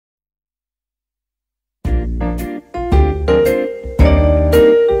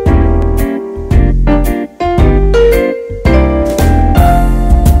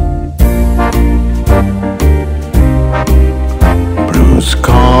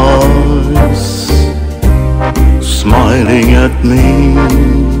eyes smiling at me.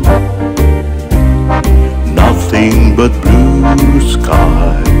 Nothing but blue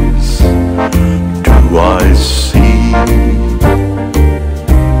skies do I see.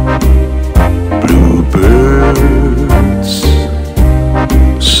 Bluebirds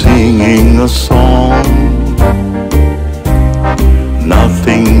singing a song.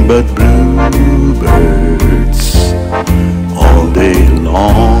 Nothing but bluebirds all day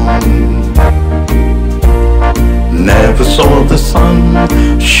long. Never saw the sun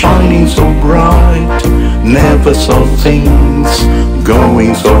shining so bright. Never saw things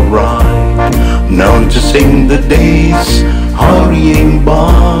going so right. Noticing the days hurrying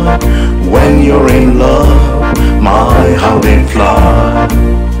by. When you're in love, my how they fly.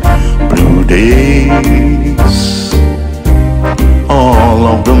 Blue days, all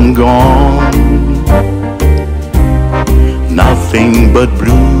of them gone. Nothing but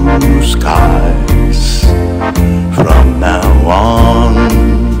blue skies from now on.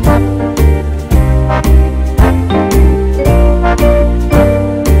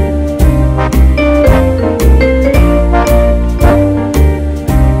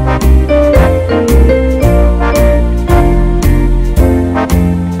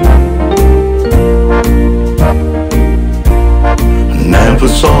 Never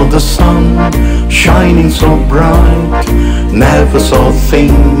saw the sun shining so bright. Never saw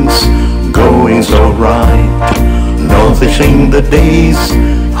things going so right. Noticing the days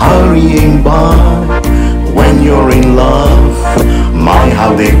hurrying by. When you're in love, my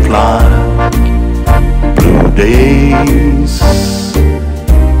how they fly. Blue days,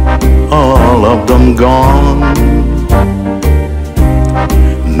 all of them gone.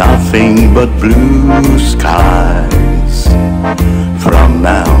 Nothing but blue skies from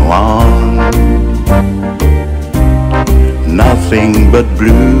now on. Nothing but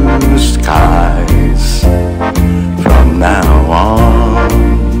blue skies.